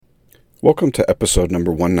Welcome to episode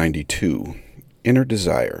number 192, Inner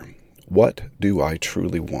Desire. What do I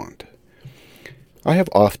truly want? I have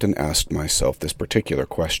often asked myself this particular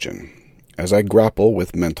question. As I grapple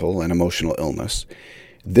with mental and emotional illness,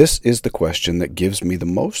 this is the question that gives me the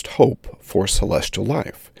most hope for celestial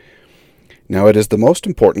life. Now, it is the most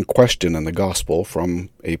important question in the gospel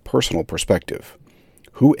from a personal perspective.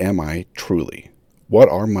 Who am I truly? What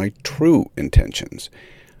are my true intentions?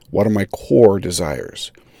 What are my core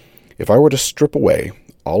desires? If I were to strip away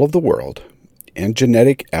all of the world and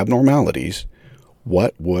genetic abnormalities,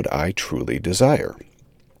 what would I truly desire?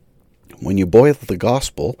 When you boil the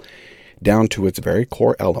gospel down to its very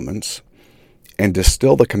core elements and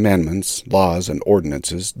distill the commandments, laws, and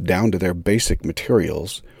ordinances down to their basic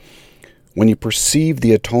materials, when you perceive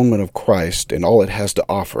the atonement of Christ and all it has to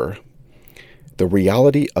offer, the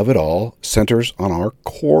reality of it all centers on our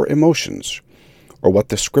core emotions, or what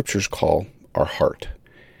the scriptures call our heart.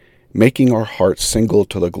 Making our heart single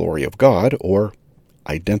to the glory of God, or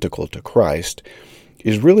identical to Christ,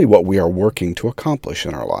 is really what we are working to accomplish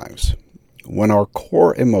in our lives. When our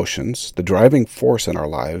core emotions, the driving force in our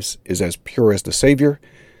lives, is as pure as the Savior,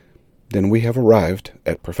 then we have arrived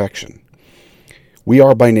at perfection. We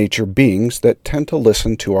are by nature beings that tend to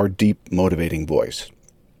listen to our deep, motivating voice.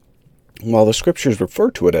 While the scriptures refer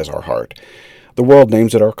to it as our heart, the world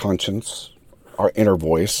names it our conscience, our inner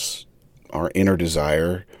voice, our inner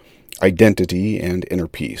desire, identity, and inner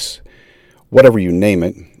peace. Whatever you name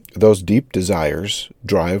it, those deep desires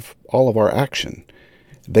drive all of our action.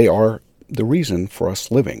 They are the reason for us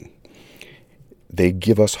living. They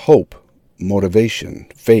give us hope, motivation,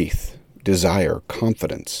 faith, desire,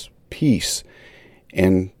 confidence, peace,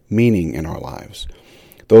 and meaning in our lives.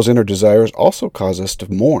 Those inner desires also cause us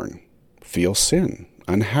to mourn, feel sin,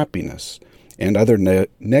 unhappiness, and other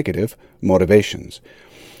negative motivations.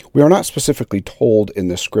 We are not specifically told in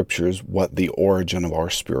the scriptures what the origin of our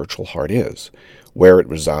spiritual heart is, where it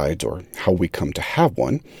resides, or how we come to have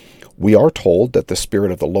one. We are told that the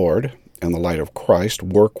Spirit of the Lord and the light of Christ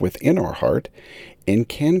work within our heart and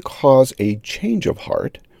can cause a change of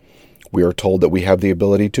heart. We are told that we have the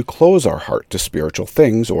ability to close our heart to spiritual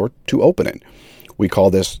things or to open it. We call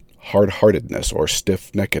this hard-heartedness or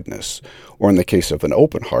stiff-neckedness, or in the case of an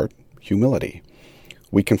open heart, humility.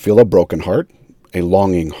 We can feel a broken heart, a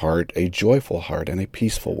longing heart, a joyful heart, and a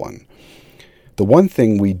peaceful one. The one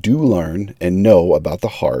thing we do learn and know about the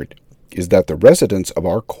heart is that the residence of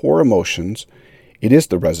our core emotions,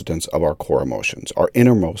 our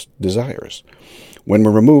innermost desires. When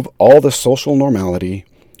we remove all the social normality,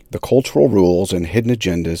 the cultural rules, and hidden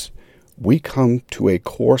agendas, we come to a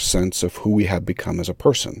core sense of who we have become as a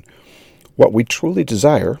person. What we truly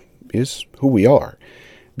desire is who we are,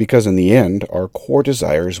 because in the end, our core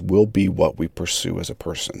desires will be what we pursue as a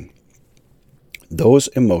person. Those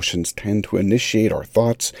emotions tend to initiate our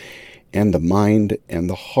thoughts, and the mind and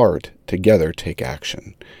the heart together take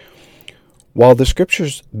action. While the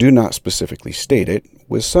scriptures do not specifically state it,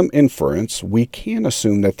 with some inference, we can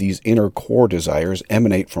assume that these inner core desires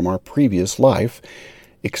emanate from our previous life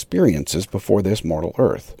experiences before this mortal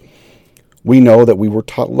earth. We know that we were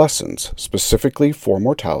taught lessons specifically for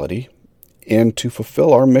mortality and to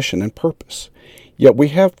fulfill our mission and purpose, yet we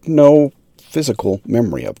have no physical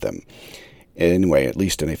memory of them. Anyway, at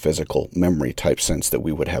least in a physical memory type sense that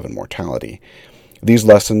we would have in mortality. These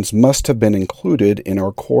lessons must have been included in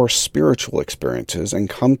our core spiritual experiences and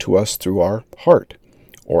come to us through our heart,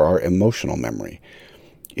 or our emotional memory.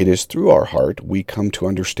 It is through our heart we come to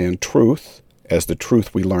understand truth, as the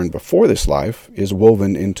truth we learned before this life is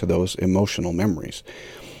woven into those emotional memories.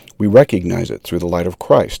 We recognize it through the light of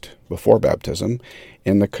Christ before baptism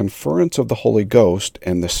and the conference of the Holy Ghost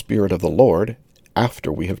and the Spirit of the Lord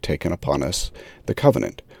after we have taken upon us the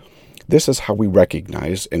covenant. This is how we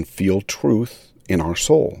recognize and feel truth in our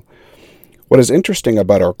soul. What is interesting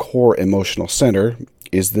about our core emotional center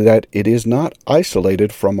is that it is not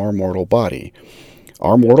isolated from our mortal body.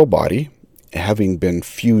 Our mortal body, having been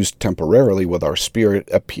fused temporarily with our spirit,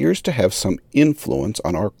 appears to have some influence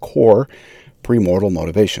on our core premortal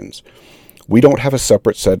motivations. We don't have a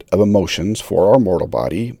separate set of emotions for our mortal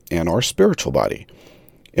body and our spiritual body.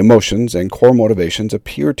 Emotions and core motivations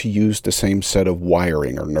appear to use the same set of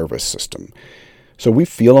wiring or nervous system. So we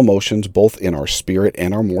feel emotions both in our spirit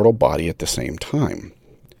and our mortal body at the same time.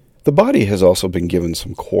 The body has also been given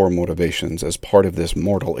some core motivations as part of this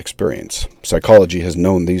mortal experience. Psychology has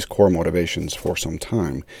known these core motivations for some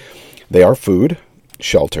time. They are food,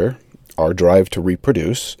 shelter, our drive to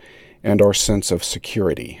reproduce, and our sense of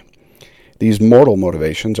security. These mortal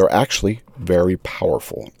motivations are actually very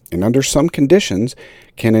powerful, and under some conditions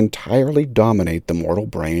can entirely dominate the mortal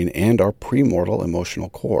brain and our premortal emotional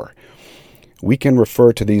core. We can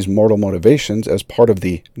refer to these mortal motivations as part of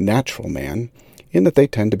the natural man, in that they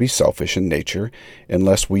tend to be selfish in nature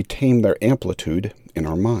unless we tame their amplitude in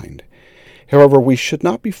our mind. However, we should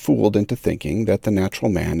not be fooled into thinking that the natural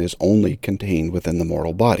man is only contained within the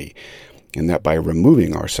mortal body, and that by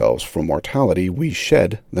removing ourselves from mortality we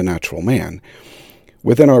shed the natural man.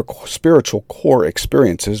 Within our spiritual core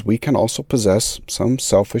experiences, we can also possess some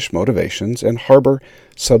selfish motivations and harbor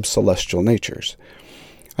sub-celestial natures.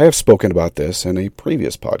 I have spoken about this in a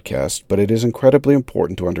previous podcast, but it is incredibly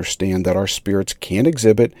important to understand that our spirits can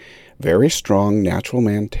exhibit very strong natural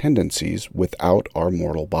man tendencies without our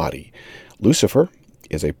mortal body. Lucifer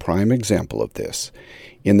is a prime example of this,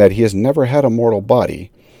 in that he has never had a mortal body,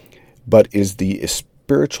 but is the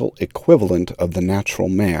spiritual equivalent of the natural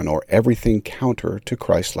man, or everything counter to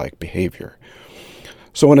Christ-like behavior.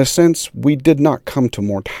 So in a sense, we did not come to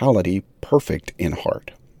mortality perfect in heart.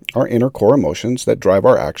 Our inner core emotions that drive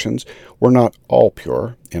our actions were not all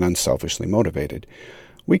pure and unselfishly motivated.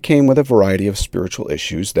 We came with a variety of spiritual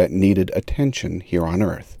issues that needed attention here on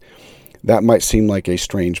earth. That might seem like a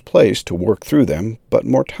strange place to work through them, but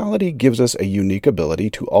mortality gives us a unique ability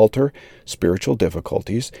to alter spiritual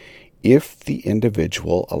difficulties if the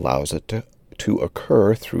individual allows it to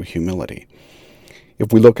occur through humility.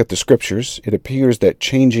 If we look at the scriptures, it appears that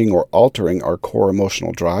changing or altering our core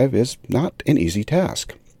emotional drive is not an easy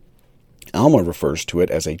task. Alma refers to it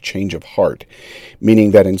as a change of heart, meaning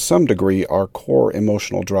that in some degree our core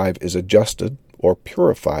emotional drive is adjusted or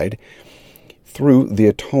purified through the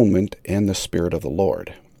atonement and the Spirit of the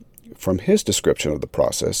Lord. From his description of the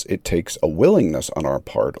process, it takes a willingness on our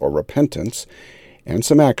part, or repentance, and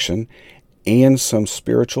some action, and some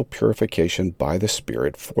spiritual purification by the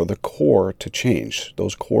Spirit for the core to change,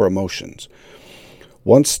 those core emotions.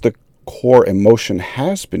 Once the core emotion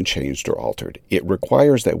has been changed or altered, it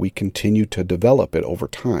requires that we continue to develop it over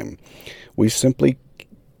time. We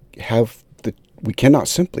cannot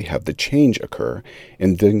simply have the change occur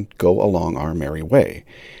and then go along our merry way.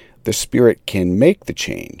 The Spirit can make the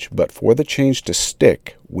change, but for the change to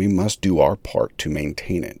stick, we must do our part to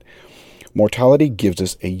maintain it. Mortality gives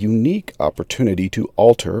us a unique opportunity to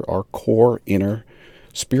alter our core inner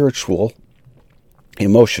spiritual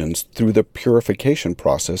emotions through the purification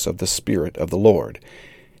process of the Spirit of the Lord.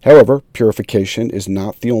 However, purification is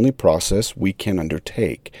not the only process we can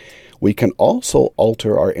undertake. We can also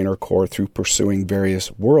alter our inner core through pursuing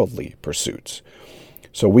various worldly pursuits.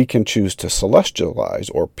 So we can choose to celestialize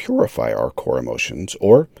or purify our core emotions,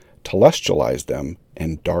 or telestialize them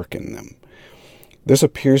and darken them. This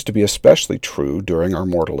appears to be especially true during our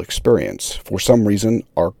mortal experience. For some reason,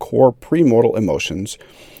 our core premortal emotions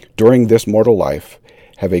during this mortal life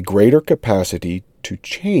have a greater capacity to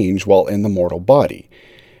change while in the mortal body.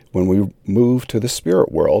 When we move to the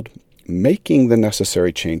spirit world, making the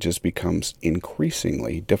necessary changes becomes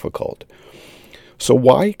increasingly difficult. So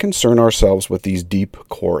why concern ourselves with these deep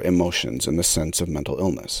core emotions in the sense of mental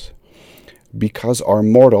illness? Because our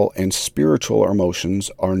mortal and spiritual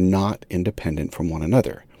emotions are not independent from one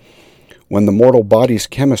another. When the mortal body's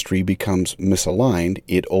chemistry becomes misaligned,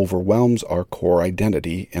 it overwhelms our core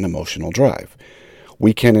identity and emotional drive.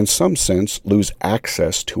 We can, in some sense, lose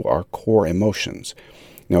access to our core emotions.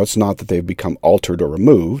 Now, it's not that they've become altered or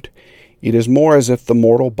removed. It is more as if the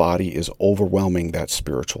mortal body is overwhelming that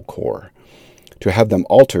spiritual core. To have them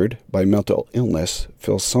altered by mental illness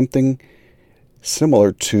feels something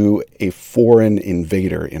similar to a foreign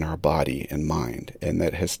invader in our body and mind, and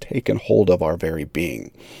that has taken hold of our very being.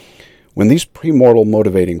 When these premortal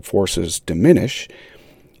motivating forces diminish,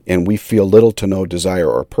 and we feel little to no desire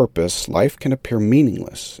or purpose, life can appear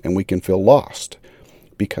meaningless, and we can feel lost,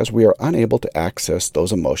 because we are unable to access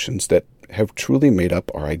those emotions that have truly made up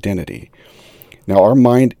our identity. Now, our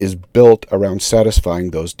mind is built around satisfying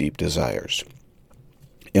those deep desires.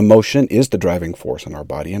 Emotion is the driving force in our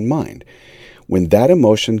body and mind. When that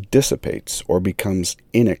emotion dissipates or becomes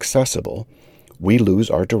inaccessible, we lose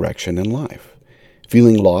our direction in life.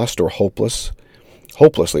 Feeling lost or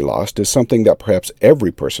hopelessly lost is something that perhaps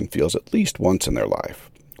every person feels at least once in their life.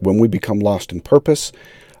 When we become lost in purpose,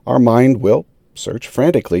 our mind will search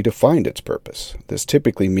frantically to find its purpose. This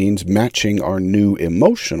typically means matching our new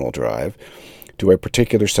emotional drive to a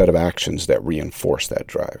particular set of actions that reinforce that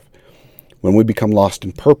drive. When we become lost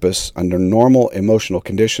in purpose under normal emotional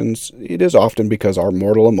conditions, it is often because our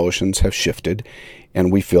mortal emotions have shifted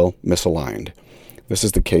and we feel misaligned. This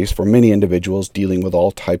is the case for many individuals dealing with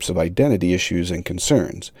all types of identity issues and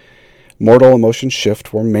concerns. Mortal emotions shift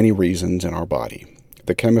for many reasons in our body.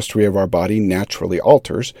 The chemistry of our body naturally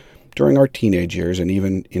alters during our teenage years and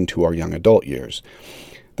even into our young adult years.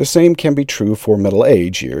 The same can be true for middle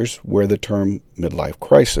age years, where the term midlife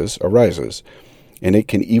crisis arises, and it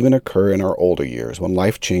can even occur in our older years when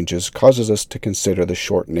life changes causes us to consider the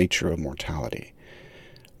short nature of mortality.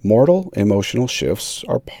 Mortal emotional shifts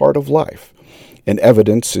are part of life, and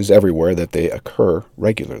evidence is everywhere that they occur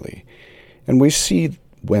regularly. And we see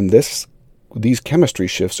when these chemistry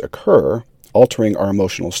shifts occur, altering our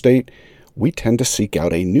emotional state, we tend to seek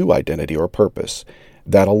out a new identity or purpose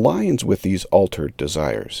that aligns with these altered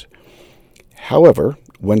desires. However,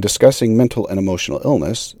 when discussing mental and emotional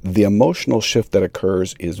illness, the emotional shift that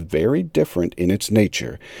occurs is very different in its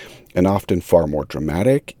nature and often far more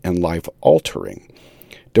dramatic and life-altering.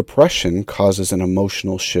 Depression causes an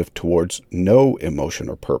emotional shift towards no emotion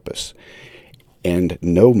or purpose and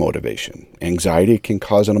no motivation. Anxiety can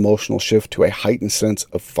cause an emotional shift to a heightened sense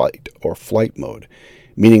of fight or flight mode,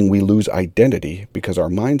 meaning we lose identity because our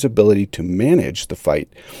mind's ability to manage the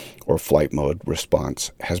fight or flight mode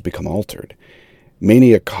response has become altered.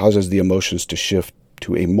 Mania causes the emotions to shift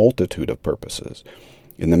to a multitude of purposes.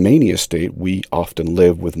 In the mania state, we often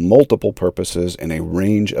live with multiple purposes and a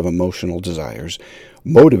range of emotional desires,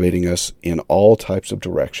 motivating us in all types of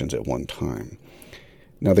directions at one time.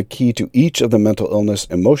 Now, the key to each of the mental illness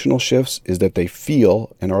emotional shifts is that they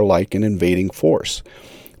feel and are like an invading force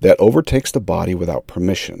that overtakes the body without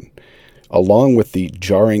permission. Along with the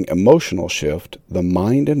jarring emotional shift, the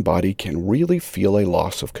mind and body can really feel a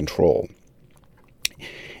loss of control.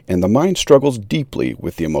 And the mind struggles deeply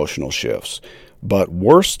with the emotional shifts, but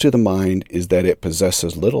worse to the mind is that it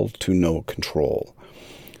possesses little to no control.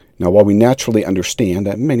 Now, while we naturally understand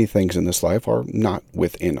that many things in this life are not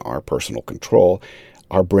within our personal control,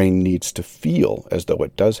 our brain needs to feel as though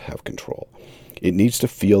it does have control. It needs to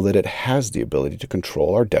feel that it has the ability to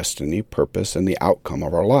control our destiny, purpose, and the outcome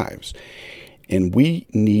of our lives. And we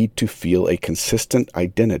need to feel a consistent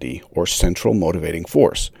identity or central motivating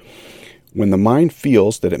force. When the mind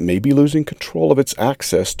feels that it may be losing control of its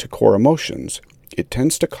access to core emotions, it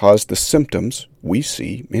tends to cause the symptoms we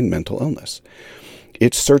see in mental illness.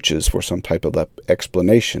 It searches for some type of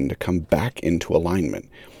explanation to come back into alignment.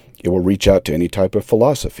 It will reach out to any type of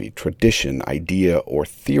philosophy, tradition, idea, or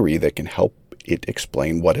theory that can help it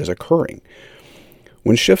explain what is occurring.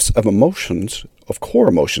 When shifts of emotions, of core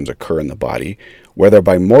emotions, occur in the body, whether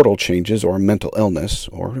by mortal changes or mental illness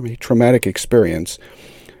or a traumatic experience,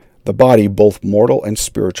 the body, both mortal and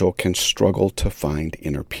spiritual, can struggle to find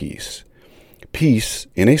inner peace. Peace,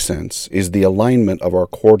 in a sense, is the alignment of our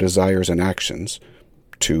core desires and actions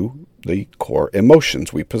to the core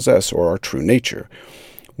emotions we possess or our true nature.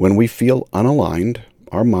 When we feel unaligned,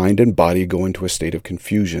 our mind and body go into a state of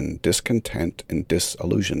confusion, discontent, and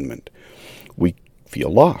disillusionment. We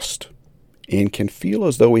feel lost and can feel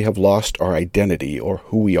as though we have lost our identity or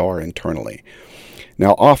who we are internally.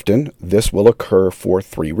 Now, often, this will occur for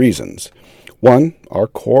three reasons. One, our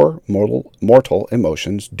core mortal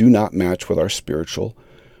emotions do not match with our spiritual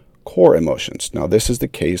core emotions. Now, this is the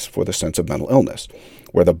case for the sense of mental illness,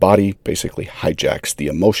 where the body basically hijacks the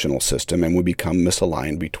emotional system and we become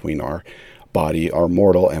misaligned between our body, our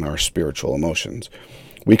mortal, and our spiritual emotions.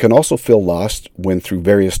 We can also feel lost when, through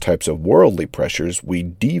various types of worldly pressures, we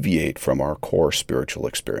deviate from our core spiritual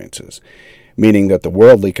experiences, meaning that the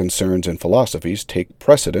worldly concerns and philosophies take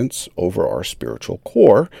precedence over our spiritual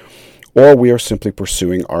core, or we are simply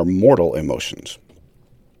pursuing our mortal emotions.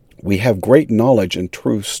 We have great knowledge and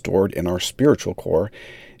truth stored in our spiritual core,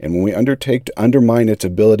 and when we undertake to undermine its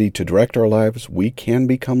ability to direct our lives, we can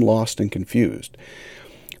become lost and confused.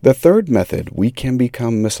 The third method we can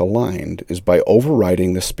become misaligned is by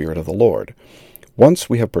overriding the Spirit of the Lord. Once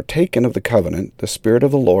we have partaken of the covenant, the Spirit of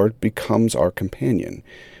the Lord becomes our companion.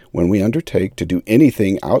 When we undertake to do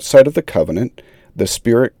anything outside of the covenant, the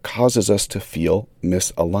Spirit causes us to feel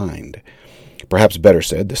misaligned. Perhaps better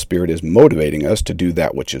said, the Spirit is motivating us to do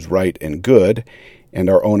that which is right and good, and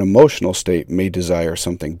our own emotional state may desire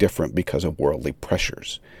something different because of worldly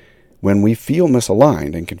pressures. When we feel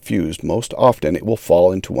misaligned and confused, most often it will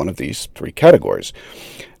fall into one of these three categories.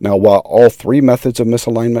 Now, while all three methods of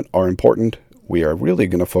misalignment are important, we are really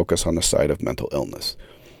going to focus on the side of mental illness.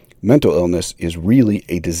 Mental illness is really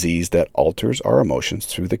a disease that alters our emotions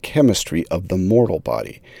through the chemistry of the mortal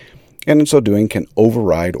body, and in so doing can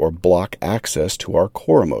override or block access to our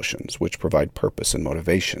core emotions, which provide purpose and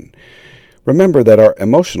motivation. Remember that our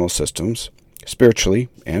emotional systems, spiritually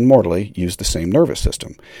and mortally, use the same nervous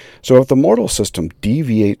system. So if the mortal system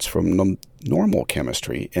deviates from normal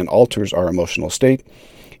chemistry and alters our emotional state,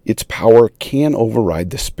 its power can override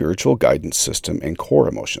the spiritual guidance system and core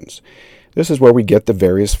emotions. This is where we get the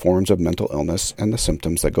various forms of mental illness and the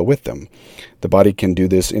symptoms that go with them. The body can do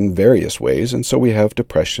this in various ways, and so we have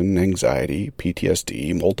depression, anxiety,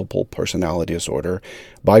 PTSD, multiple personality disorder,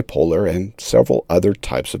 bipolar, and several other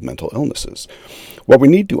types of mental illnesses. What we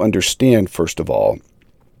need to understand, first of all,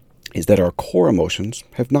 is that our core emotions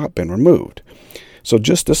have not been removed. So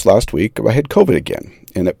just this last week, I had COVID again,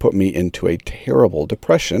 and it put me into a terrible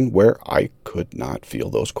depression where I could not feel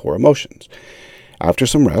those core emotions. After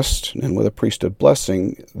some rest, and with a priesthood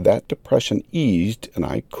blessing, that depression eased, and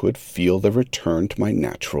I could feel the return to my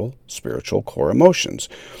natural spiritual core emotions.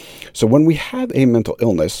 So when we have a mental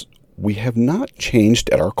illness, we have not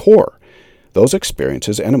changed at our core. Those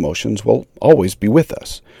experiences and emotions will always be with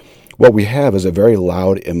us. What we have is a very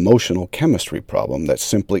loud emotional chemistry problem that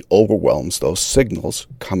simply overwhelms those signals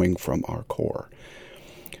coming from our core.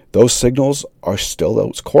 Those core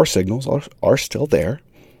signals are still there,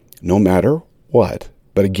 no matter what,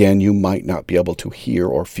 but again, you might not be able to hear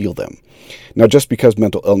or feel them. Now, just because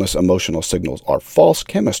mental illness emotional signals are false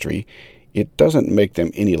chemistry, it doesn't make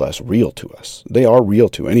them any less real to us. They are real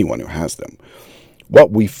to anyone who has them.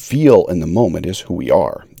 What we feel in the moment is who we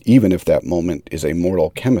are, even if that moment is a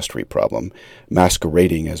mortal chemistry problem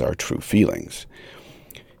masquerading as our true feelings.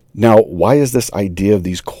 Now, why is this idea of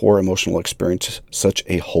these core emotional experiences such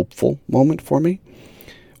a hopeful moment for me?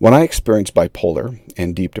 When I experienced bipolar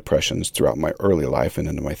and deep depressions throughout my early life and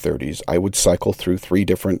into my 30s, I would cycle through 3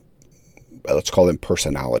 different, let's call them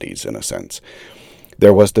personalities in a sense.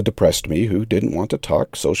 There was the depressed me who didn't want to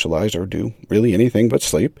talk, socialize, or do really anything but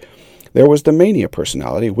sleep. There was the mania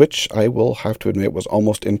personality, which I will have to admit was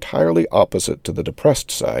almost entirely opposite to the depressed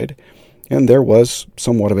side, and there was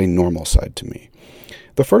somewhat of a normal side to me.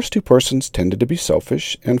 The first 2 persons tended to be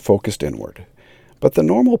selfish and focused inward. But the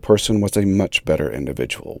normal person was a much better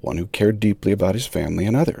individual, one who cared deeply about his family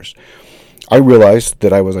and others. I realized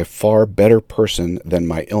that I was a far better person than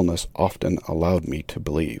my illness often allowed me to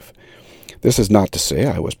believe. This is not to say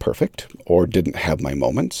I was perfect or didn't have my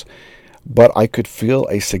moments, but I could feel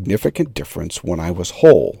a significant difference when I was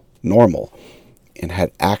whole, normal, and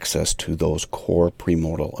had access to those core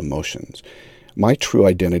premortal emotions. My true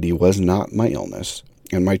identity was not my illness,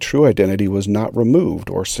 and my true identity was not removed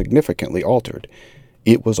or significantly altered.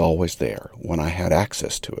 It was always there when I had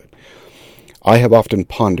access to it. I have often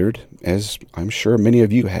pondered, as I'm sure many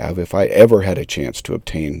of you have, if I ever had a chance to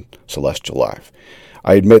obtain celestial life.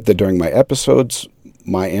 I admit that during my episodes,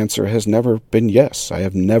 my answer has never been yes. I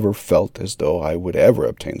have never felt as though I would ever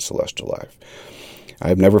obtain celestial life. I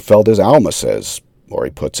have never felt as Alma says, or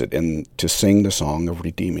he puts it, to sing the song of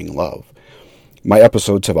redeeming love. My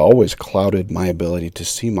episodes have always clouded my ability to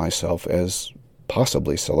see myself as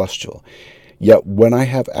possibly celestial. Yet when I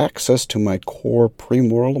have access to my core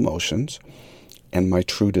premortal emotions and my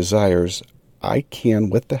true desires, I can,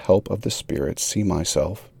 with the help of the Spirit, see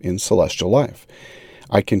myself in celestial life.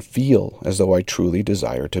 I can feel as though I truly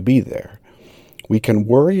desire to be there. We can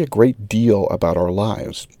worry a great deal about our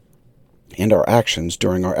lives and our actions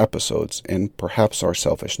during our episodes and perhaps our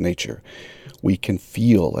selfish nature. We can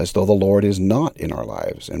feel as though the Lord is not in our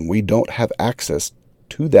lives and we don't have access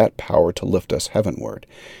to that power to lift us heavenward.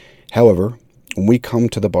 However, when we come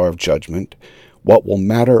to the bar of judgment, what will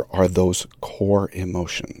matter are those core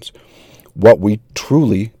emotions, what we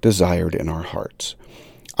truly desired in our hearts.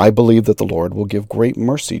 I believe that the Lord will give great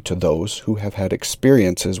mercy to those who have had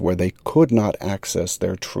experiences where they could not access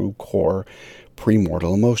their true core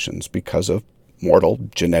premortal emotions because of mortal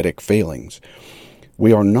genetic failings.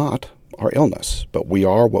 We are not our illness, but we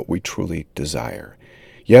are what we truly desire.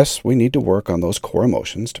 Yes, we need to work on those core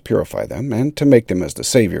emotions to purify them and to make them as the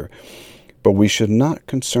Savior, but we should not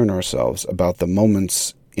concern ourselves about the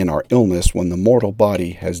moments in our illness when the mortal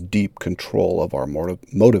body has deep control of our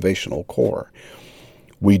motivational core.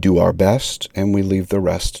 We do our best and we leave the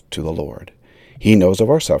rest to the Lord. He knows of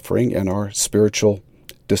our suffering and our spiritual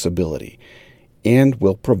disability and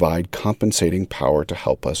will provide compensating power to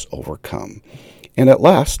help us overcome. And at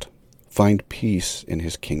last, find peace in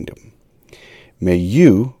His kingdom. May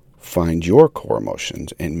you find your core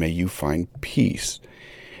emotions and may you find peace,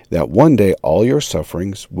 that one day all your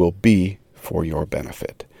sufferings will be for your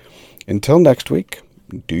benefit. Until next week,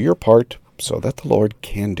 do your part so that the Lord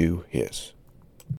can do His.